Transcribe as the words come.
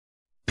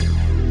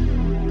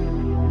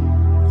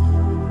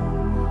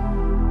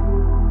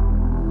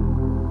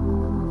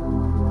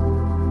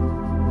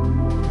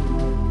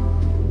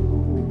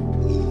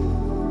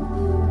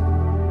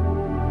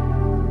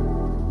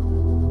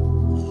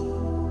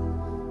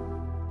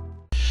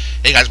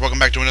Hey guys, welcome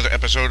back to another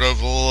episode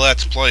of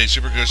Let's Play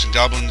Super Ghosts and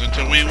Goblins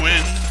until we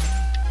win.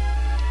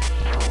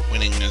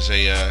 Winning is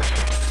a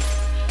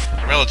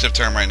relative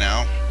term right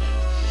now.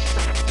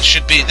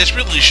 This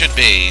really should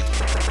be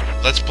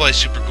Let's Play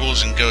Super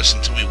Ghouls and Ghosts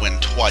until we win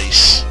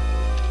twice.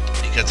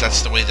 Because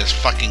that's the way this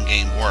fucking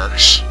game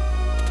works.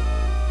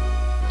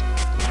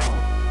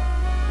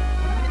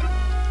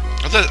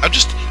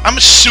 I'm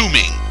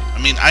assuming. I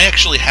mean, I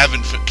actually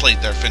haven't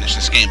finished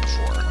this game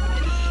before.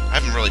 I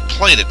haven't really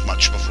played it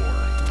much before,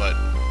 but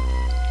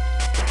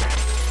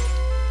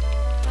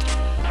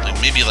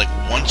maybe like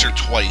once or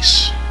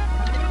twice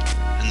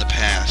in the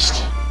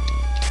past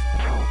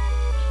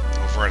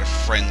over at a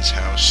friend's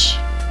house.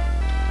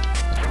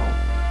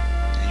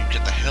 And you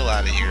get the hell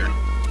out of here.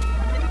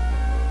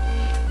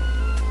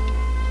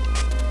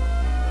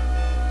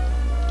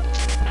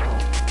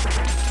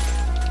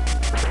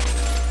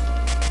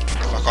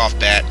 Fuck off,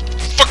 bat.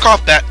 Fuck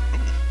off, bat. Ooh,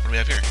 what do we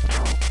have here?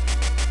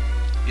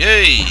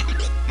 Yay!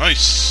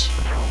 Nice.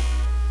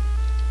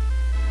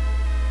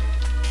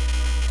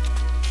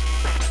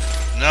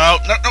 No.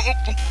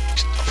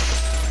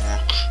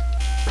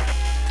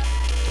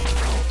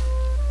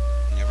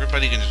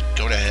 Everybody can just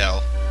go to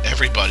hell.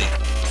 Everybody.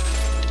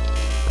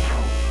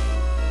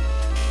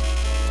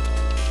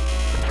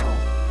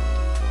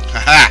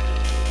 Haha!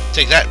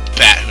 Take that,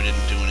 bat who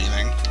didn't do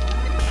anything.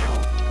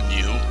 And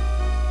you.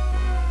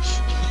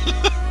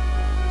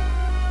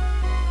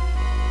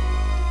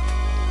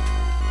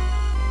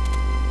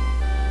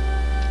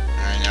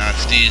 I know,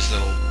 it's these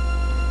little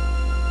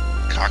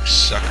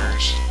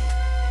cocksuckers.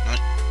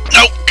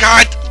 No,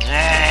 God!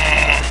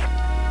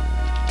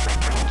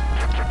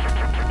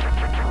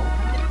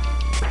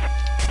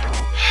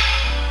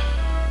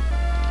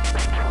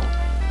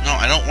 No,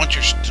 I don't want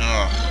your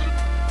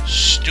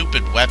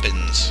stupid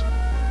weapons.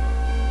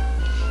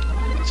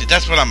 See,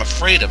 that's what I'm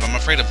afraid of. I'm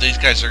afraid of these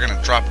guys are going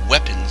to drop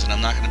weapons, and I'm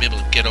not going to be able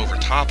to get over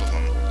top of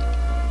them.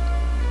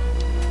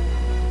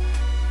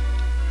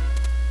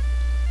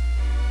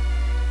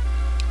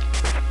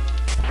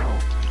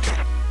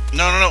 Okay.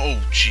 No. Oh,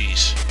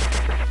 jeez.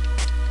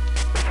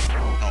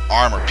 No,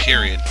 armor,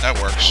 period. That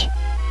works.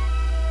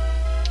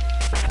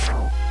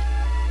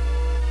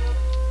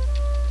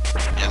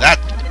 Yeah, that...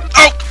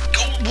 Oh!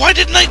 Why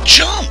didn't I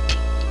jump?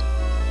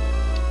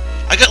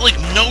 I got, like,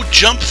 no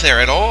jump there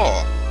at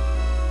all.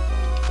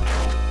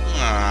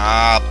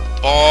 Ah,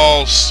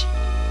 balls.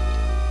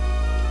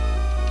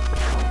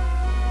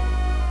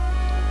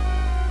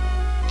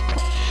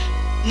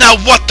 Now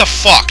what the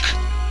fuck?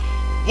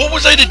 What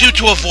was I to do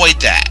to avoid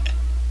that?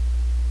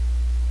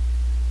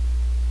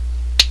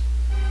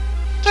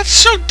 That's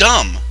so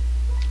dumb.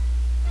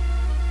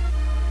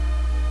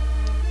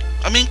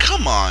 I mean,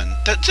 come on.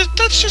 That's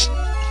just...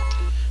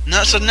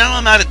 No, so now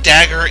I'm out of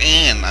dagger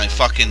and I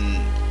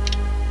fucking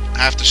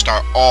have to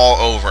start all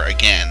over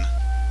again.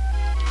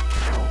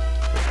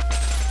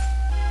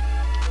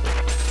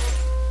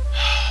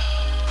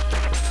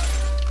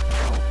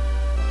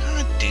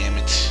 God damn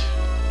it.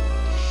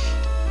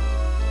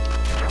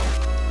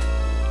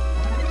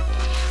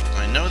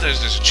 I know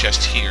there's a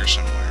chest here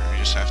somewhere. I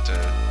just have to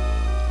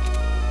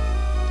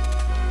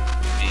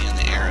be in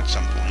the air at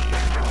some point.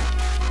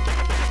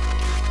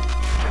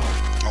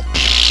 Oh,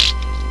 pfft.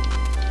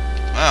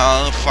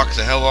 Well, fuck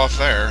the hell off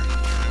there.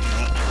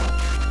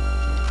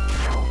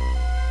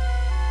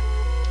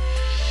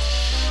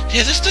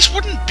 Yeah, this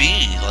wouldn't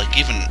be, like,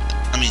 even,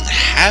 I mean,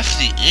 half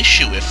the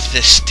issue if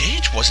this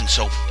stage wasn't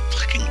so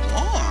fucking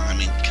long. I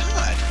mean,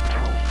 God.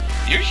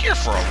 You're here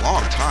for a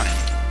long time.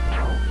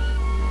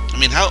 I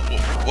mean,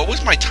 what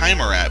was my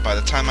timer at by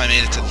the time I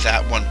made it to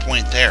that one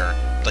point there?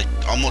 Like,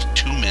 almost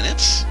 2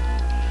 minutes?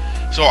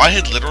 So I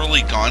had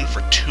literally gone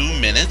for 2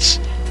 minutes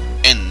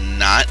and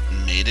not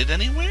made it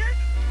anywhere?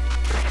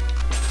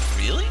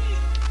 Really?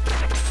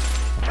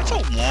 That's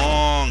a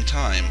long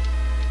time.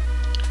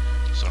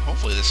 So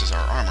hopefully this is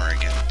our armor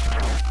again.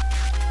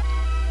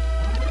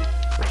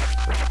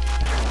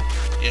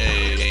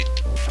 Yay.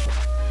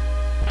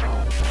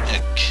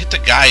 Yeah, hit the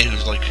guy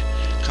who's, like,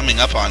 coming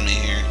up on me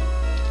here.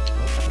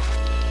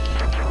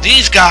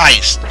 These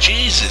guys!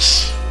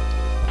 Jesus!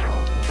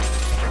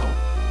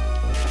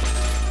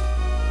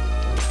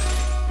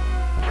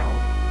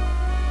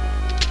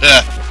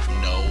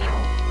 No.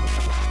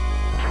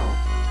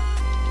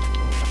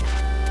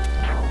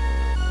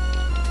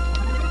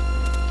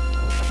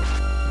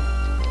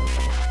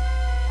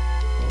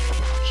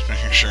 Just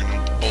making sure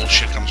no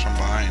bullshit comes from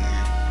behind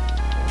here.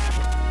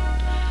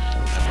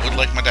 I would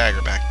like my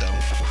dagger back, though.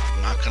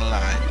 I'm not gonna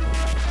lie.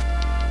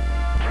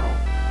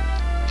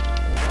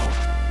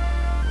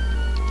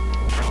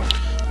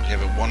 We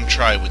have it one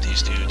try with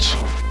these dudes.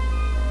 Come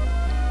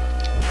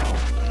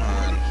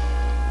on.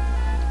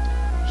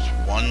 Just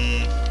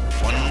one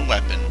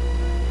weapon.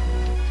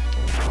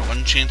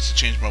 One chance to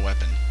change my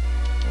weapon.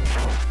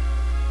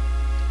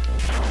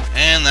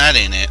 And that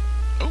ain't it.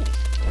 Oh, what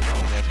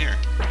do we have here?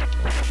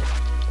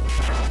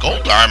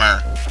 Gold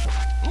armor!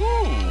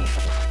 Ooh!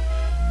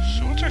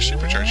 So what's our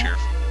supercharge here?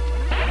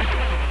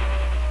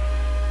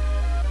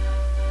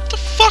 What the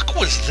fuck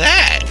was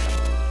that?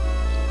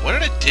 What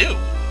did it do?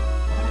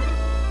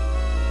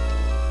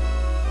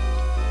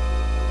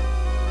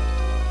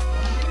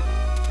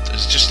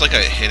 Is it just like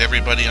I hit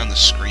everybody on the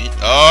screen?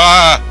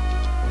 Ah!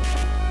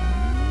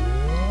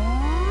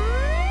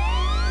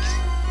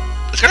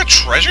 It's got a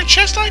treasure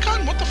chest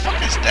icon? What the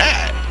fuck is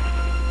that?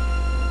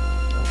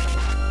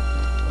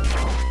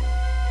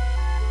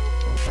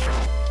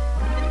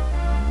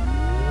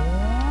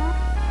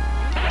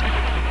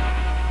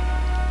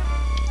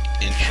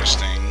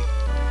 Interesting.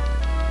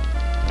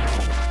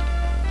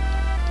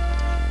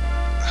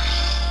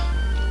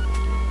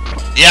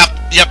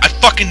 Yep, I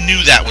fucking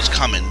knew that was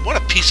coming. What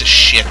a piece of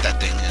shit that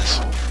thing is.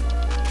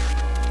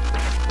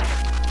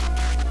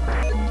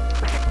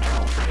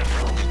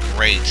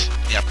 Great.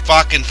 Yeah,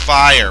 fucking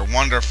fire.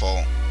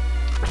 Wonderful.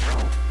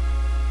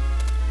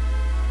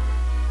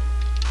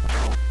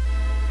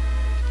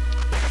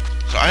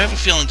 So I have a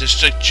feeling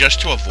just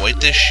to avoid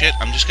this shit,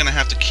 I'm just gonna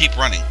have to keep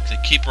running.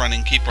 Keep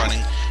running.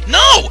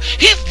 No!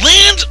 He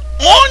lands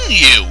on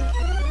you!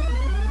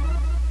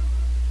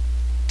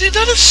 Dude,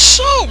 that is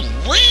so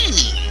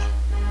lame!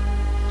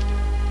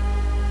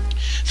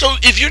 So,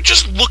 if you're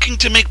just looking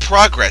to make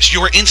progress,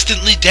 you are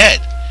instantly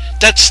dead.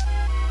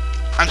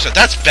 I'm sorry,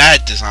 that's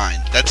bad design.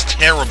 That's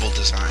terrible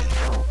design.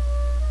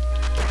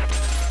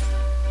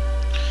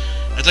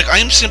 It's like, I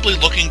am simply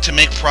looking to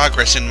make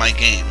progress in my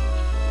game,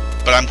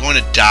 but I'm going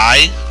to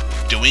die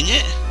doing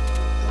it?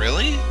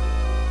 Really?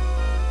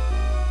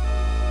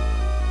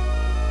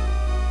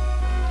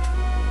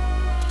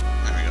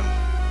 There we go.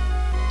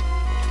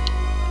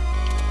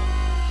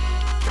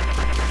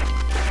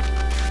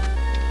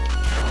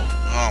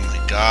 Oh my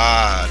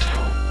god.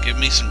 Give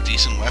me some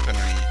decent weaponry.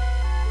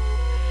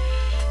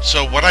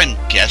 So what I'm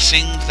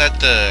guessing that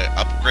the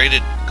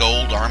upgraded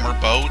gold armor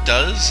bow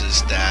does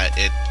is that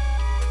it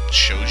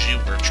shows you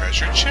where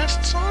treasure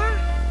chests are?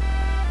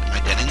 Am I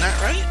getting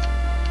that right?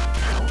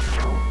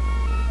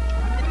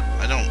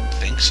 I don't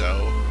think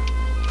so.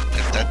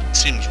 That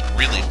seems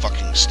really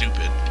fucking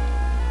stupid.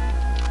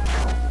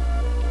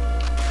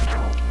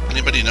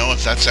 Anybody know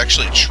if that's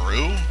actually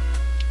true?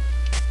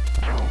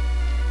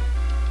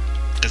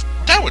 Because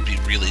that would be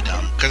really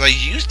dumb. Because I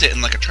used it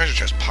and like a treasure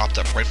chest popped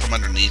up right from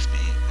underneath me.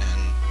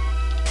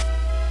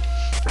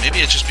 Maybe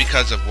it's just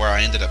because of where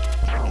I ended up...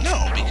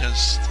 No,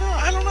 because...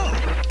 I don't know.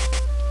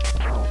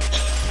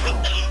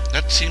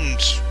 That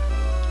seems...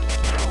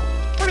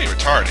 pretty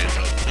retarded,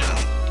 but, you know.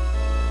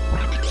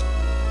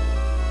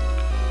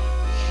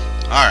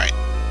 Alright.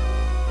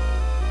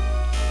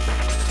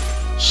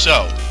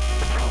 So,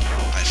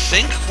 I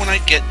think when I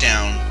get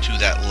down to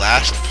that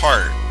last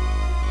part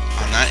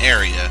on that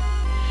area,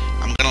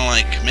 I'm gonna,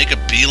 like, make a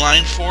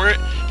beeline for it,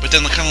 but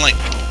then kind of, like,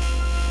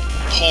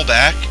 pull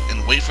back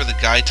and wait for the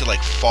guy to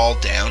like fall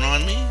down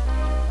on me.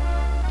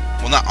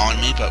 Well, not on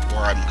me, but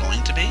where I'm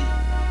going to be.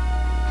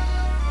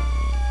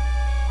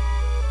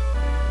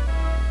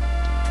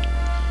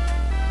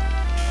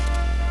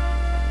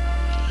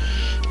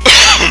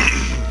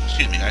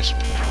 Excuse me, guys.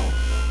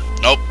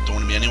 Nope, don't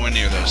want to be anywhere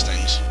near those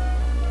things.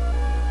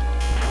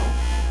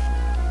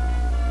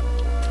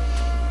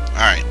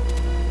 Alright.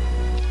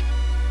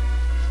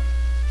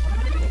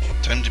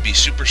 Time to be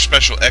super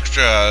special,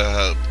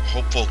 extra,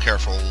 hopeful,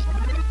 careful.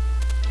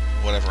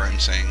 Whatever I'm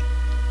saying.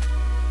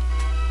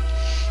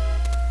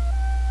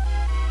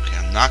 Okay,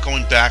 I'm not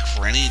going back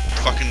for any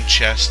fucking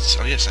chests.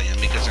 Oh, yes, I am,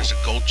 because there's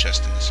a gold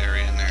chest in this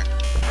area in there.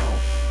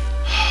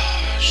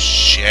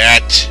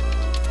 Shit.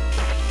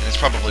 And it's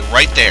probably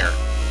right there.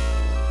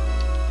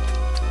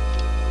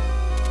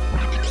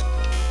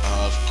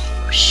 Of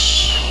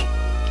course.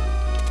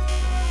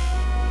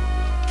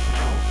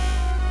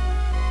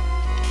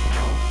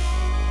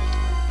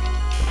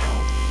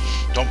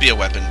 Don't be a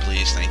weapon,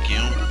 please. Thank you.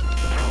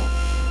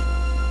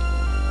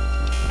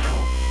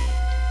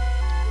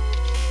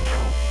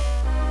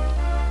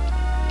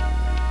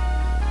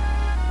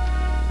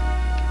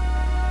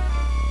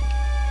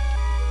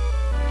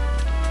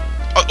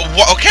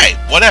 Okay,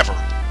 whatever.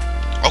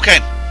 Okay,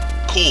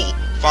 cool,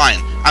 fine.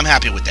 I'm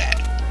happy with that.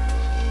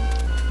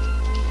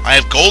 I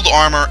have gold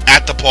armor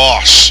at the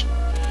boss.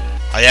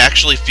 I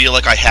actually feel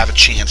like I have a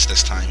chance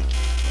this time.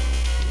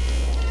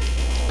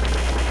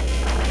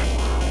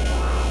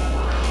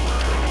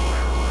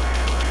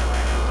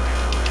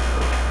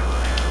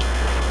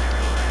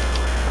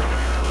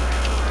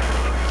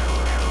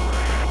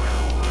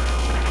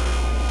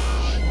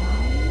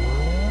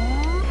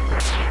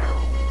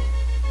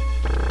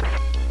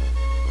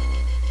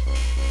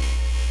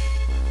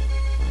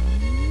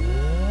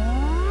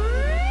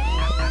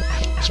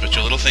 Spit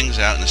your little things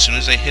out, and as soon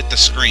as they hit the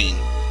screen,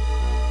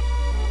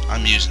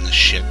 I'm using this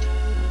shit.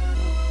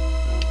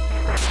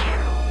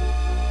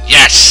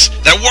 Yes!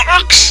 That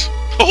works!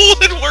 Oh,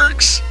 it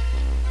works!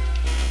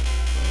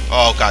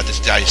 Oh god, this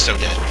guy is so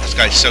dead. This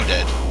guy's so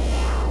dead.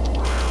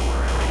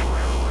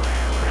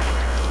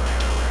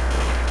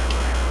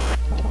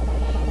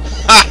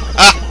 Ha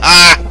ha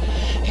ha!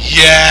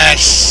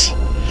 Yes!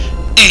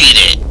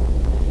 Eat it!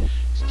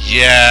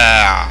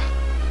 Yeah!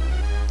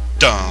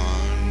 Done.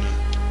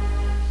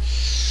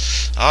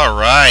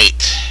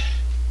 Alright.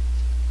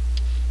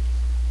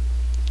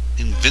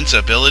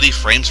 Invincibility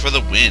frames for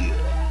the win.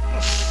 What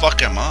the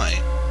fuck am I?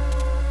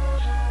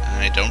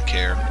 I don't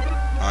care.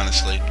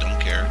 Honestly, don't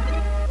care.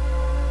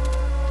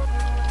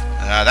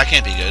 That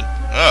can't be good.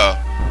 Oh.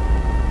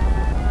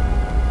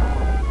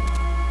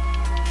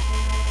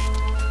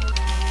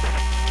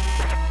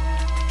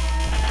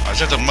 Is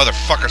that the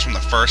motherfuckers from the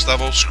first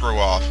level? Screw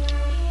off.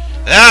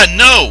 Ah,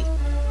 no!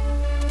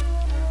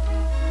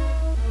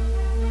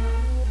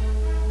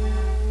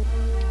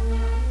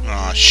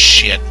 Aw,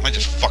 shit. I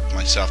just fucked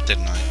myself,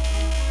 didn't I?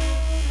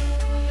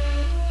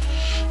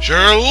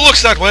 Sure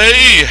looks that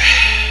way!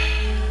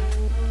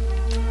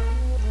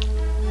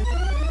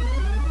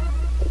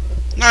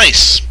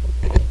 Nice!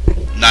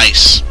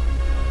 Nice.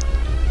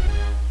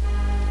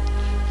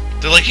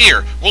 They're like,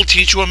 here, we'll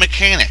teach you a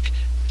mechanic.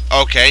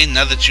 Okay,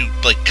 now that you,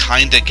 like,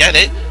 kinda get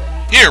it,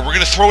 here, we're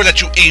gonna throw it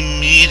at you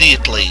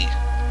immediately.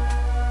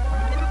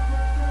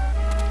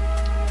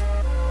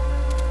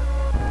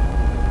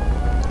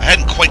 I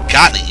hadn't quite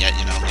gotten it yet,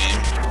 you know, man.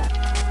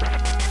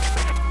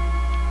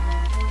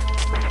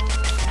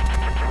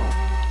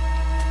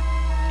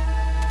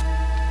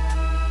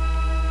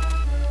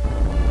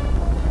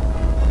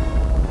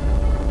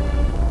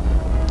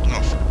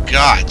 Oh, for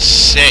God's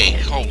sake,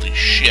 holy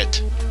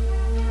shit.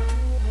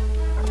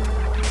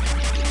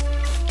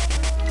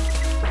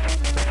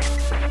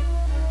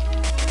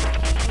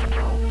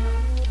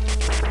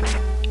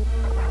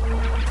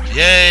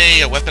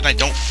 Yay, a weapon I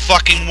don't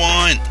fucking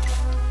want!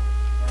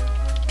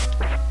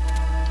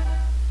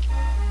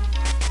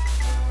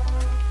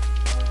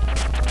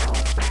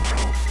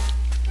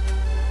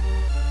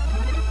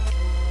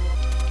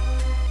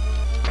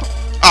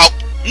 Oh,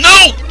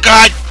 no!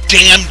 God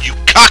damn, you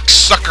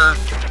cocksucker!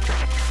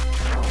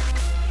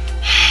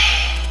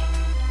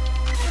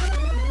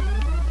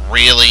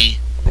 Really?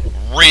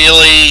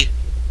 Really?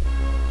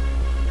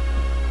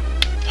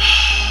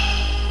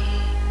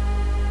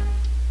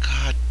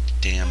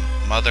 Damn,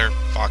 mother,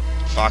 fuck,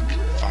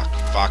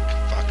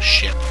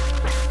 shit.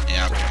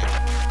 Yeah, okay.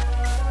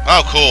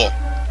 Oh, cool.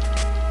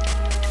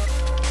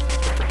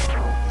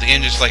 The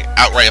game just, like,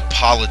 outright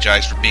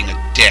apologized for being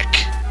a dick.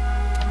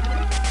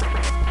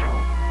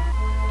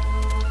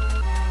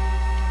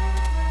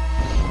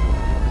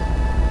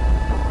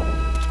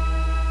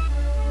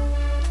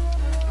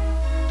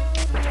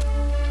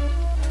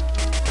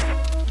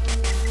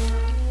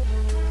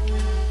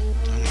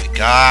 Oh my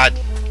God.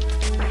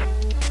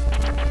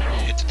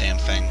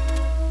 Thing.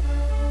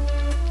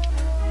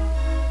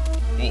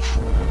 Oof.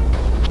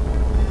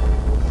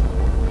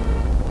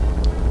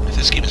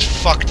 This game is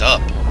fucked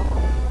up.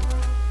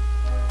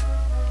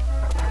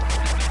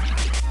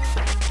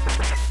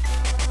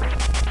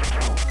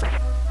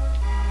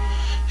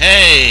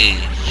 Hey,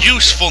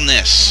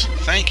 usefulness.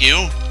 Thank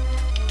you.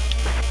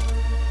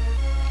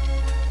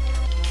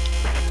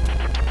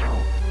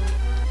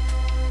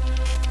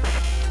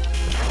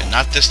 And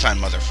not this time,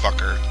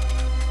 motherfucker.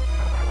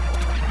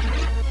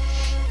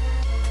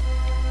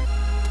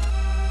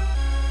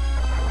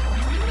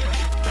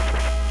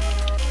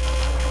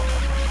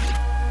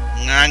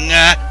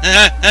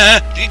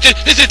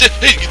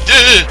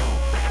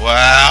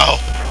 Wow.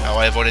 How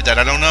I avoided that,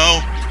 I don't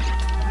know.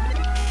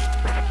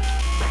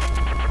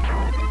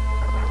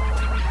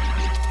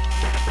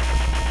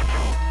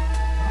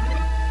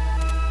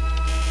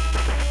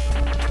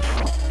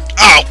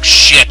 Oh,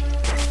 shit.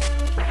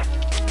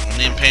 I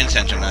wasn't even paying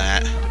attention to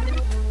that.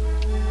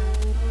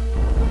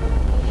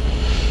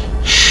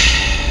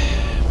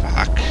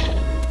 Fuck.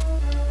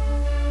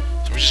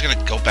 So we're just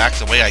gonna go back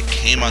the way I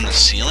came on the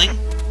ceiling?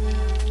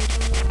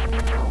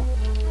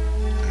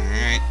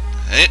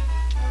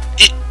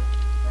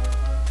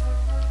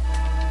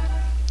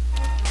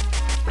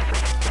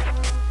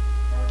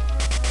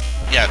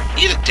 Yeah,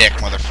 eat a dick,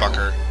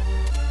 motherfucker.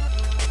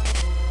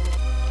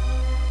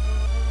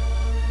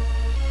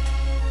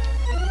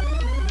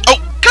 Oh,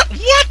 God,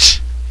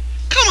 what?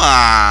 Come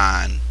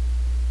on.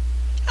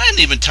 I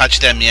didn't even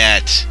touch them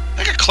yet.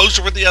 I got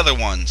closer with the other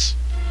ones.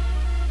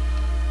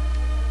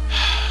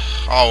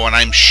 Oh, and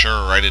I'm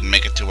sure I didn't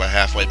make it to a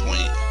halfway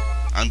point.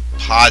 I'm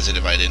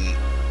positive I didn't.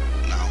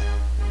 No.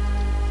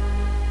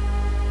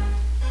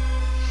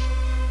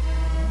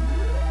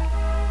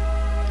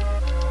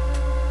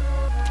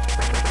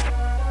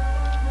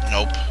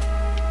 Nope.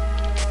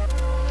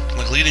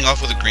 Like leading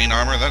off with a green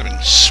armor, that'd have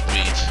been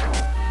sweet.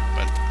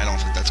 But I don't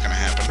think that's gonna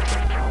happen.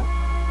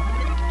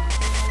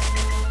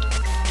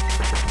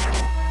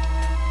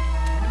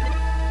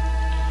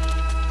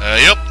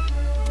 Yep.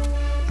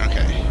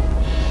 Okay.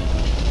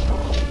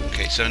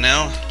 Okay, so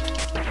now...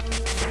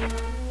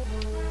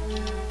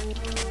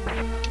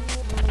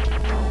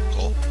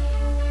 Cool.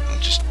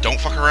 Just don't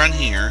fuck around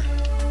here.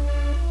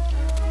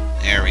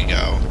 There we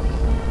go.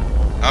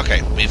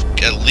 Okay, we've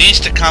at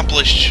least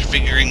accomplished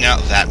figuring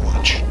out that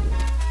much.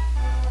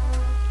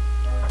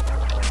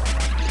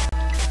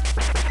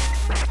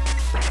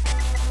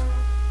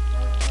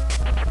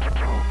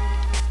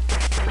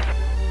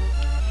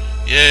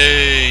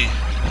 Yay!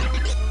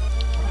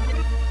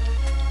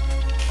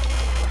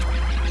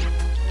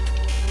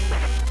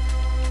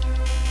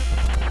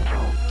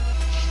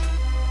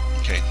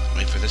 Okay,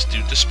 this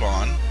dude to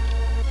spawn.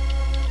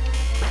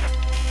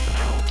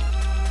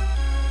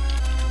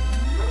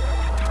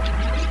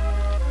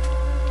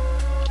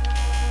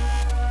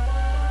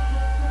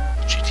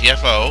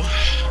 GTFO.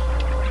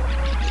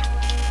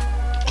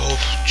 Oh,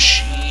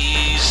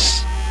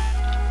 jeez.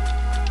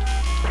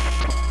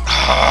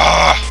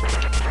 Ah!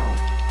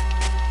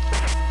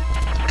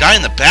 The guy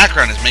in the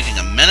background is making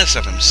a menace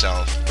of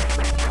himself.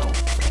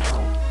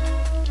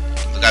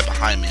 The guy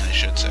behind me, I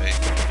should say.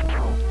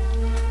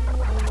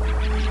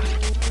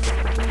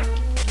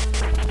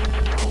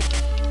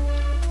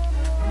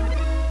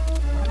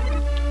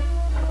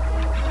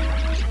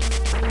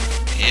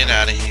 Get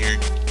out of here.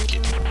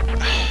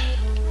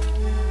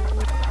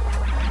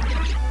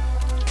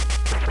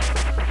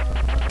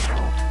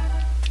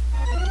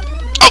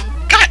 Oh,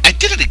 God, I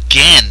did it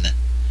again.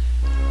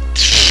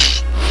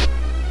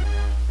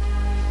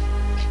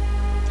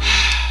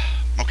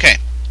 Okay.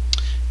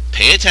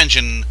 Pay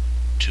attention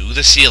to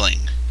the ceiling.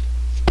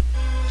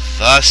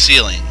 The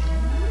ceiling.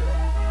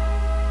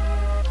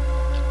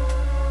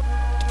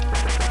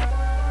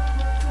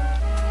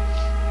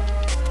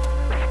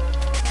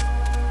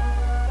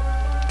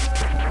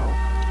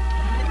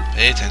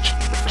 Pay attention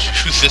to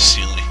the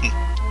ceiling.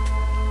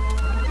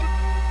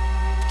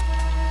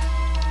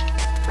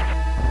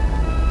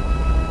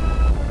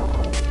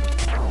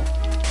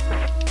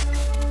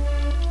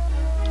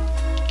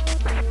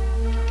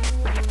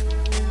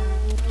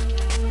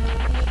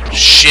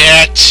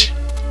 Shit!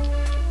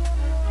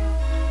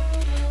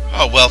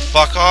 Oh, well,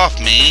 fuck off,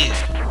 me.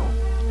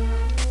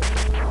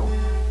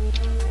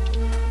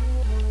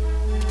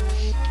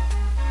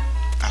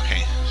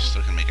 Okay,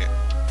 still can make it.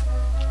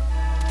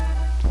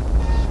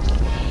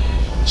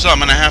 So I'm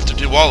gonna have to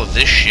do all of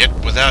this shit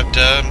without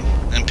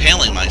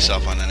impaling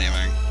myself on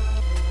anything.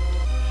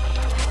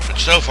 But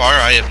so far,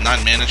 I have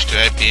not managed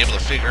to be able to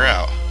figure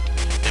out.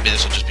 Maybe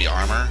this will just be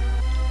armor?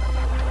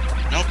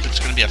 Nope, it's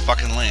gonna be a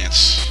fucking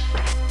lance.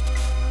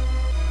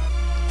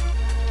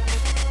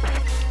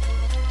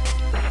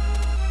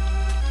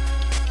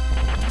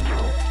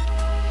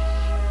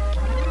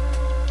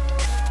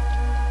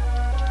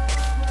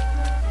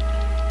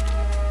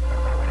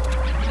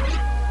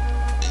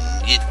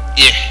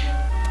 Yeah.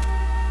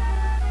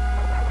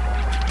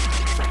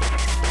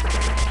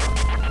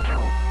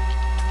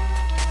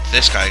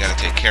 This guy I gotta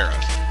take care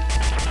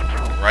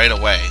of. Right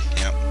away,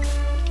 yep.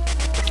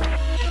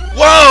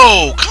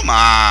 Whoa! Come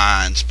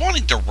on!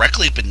 Spawning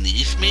directly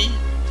beneath me?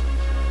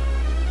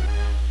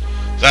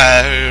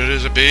 That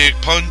is a big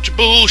punch of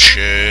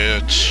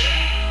bullshit.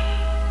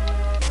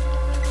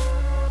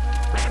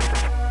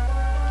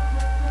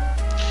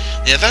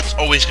 Yeah, that's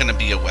always gonna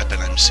be a weapon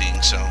I'm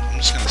seeing, so I'm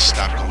just gonna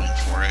stop going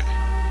for it.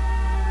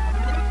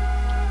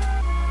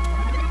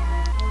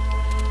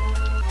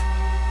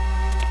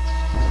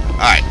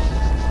 Alright.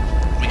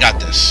 We got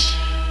this.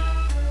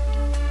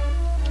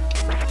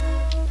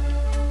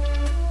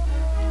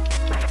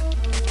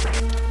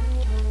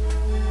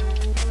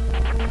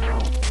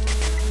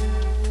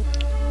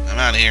 I'm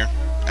out of here.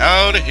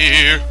 Out of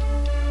here.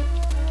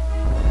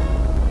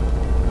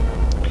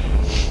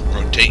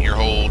 Rotate your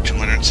whole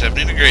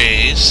 270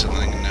 degrees so that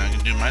I can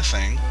do my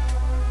thing.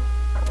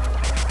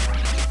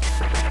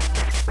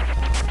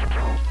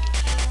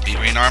 Be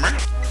green armor?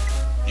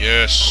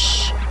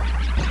 Yes.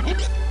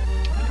 Oops.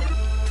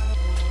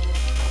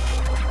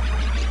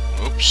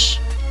 Oops.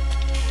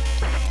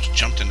 Almost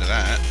jumped into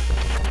that.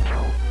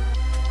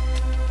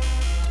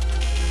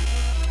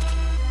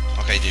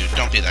 Okay, dude,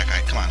 don't be that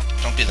guy. Come on,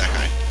 don't be that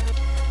guy.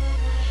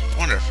 I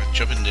wonder if I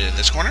jump into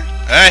this corner?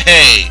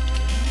 Hey!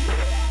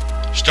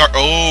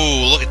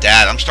 Oh, look at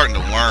that. I'm starting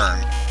to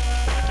learn.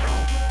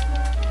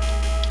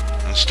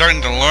 I'm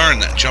starting to learn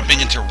that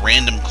jumping into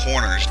random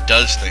corners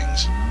does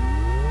things.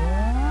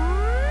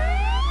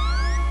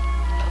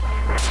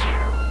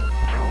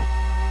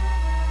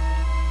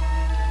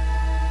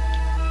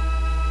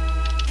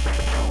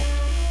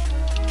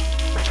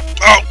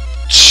 Oh,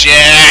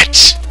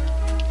 shit!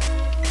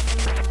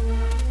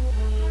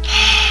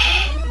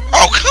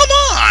 Oh, come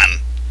on!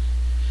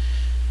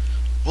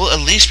 Well, at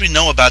least we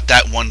know about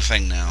that one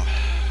thing now.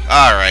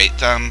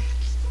 Alright,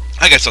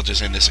 I guess I'll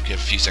just end this a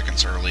few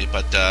seconds early,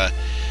 but,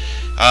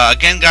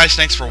 again, guys,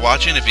 thanks for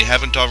watching. If you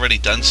haven't already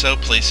done so,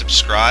 please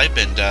subscribe,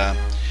 and,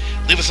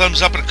 leave a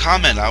thumbs up and a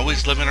comment. I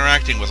always love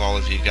interacting with all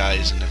of you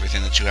guys and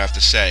everything that you have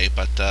to say,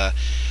 but,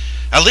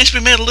 at least we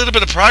made a little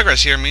bit of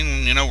progress here. I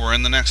mean, you know, we're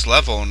in the next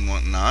level and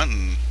whatnot,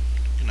 and,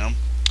 you know,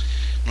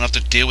 I don't have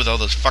to deal with all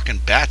those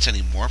fucking bats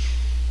anymore.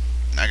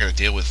 I gotta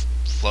deal with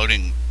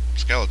floating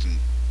skeleton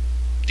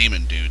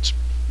demon dudes,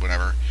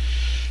 whatever.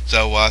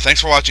 So,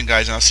 thanks for watching,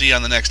 guys, and I'll see you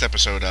on the next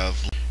episode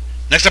of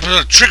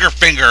Trigger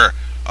Finger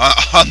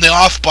on the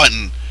off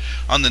button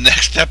on the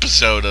next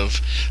episode of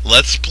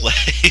Let's Play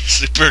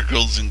Super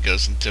Ghouls and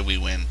Ghosts until we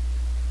win.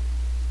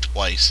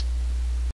 Twice.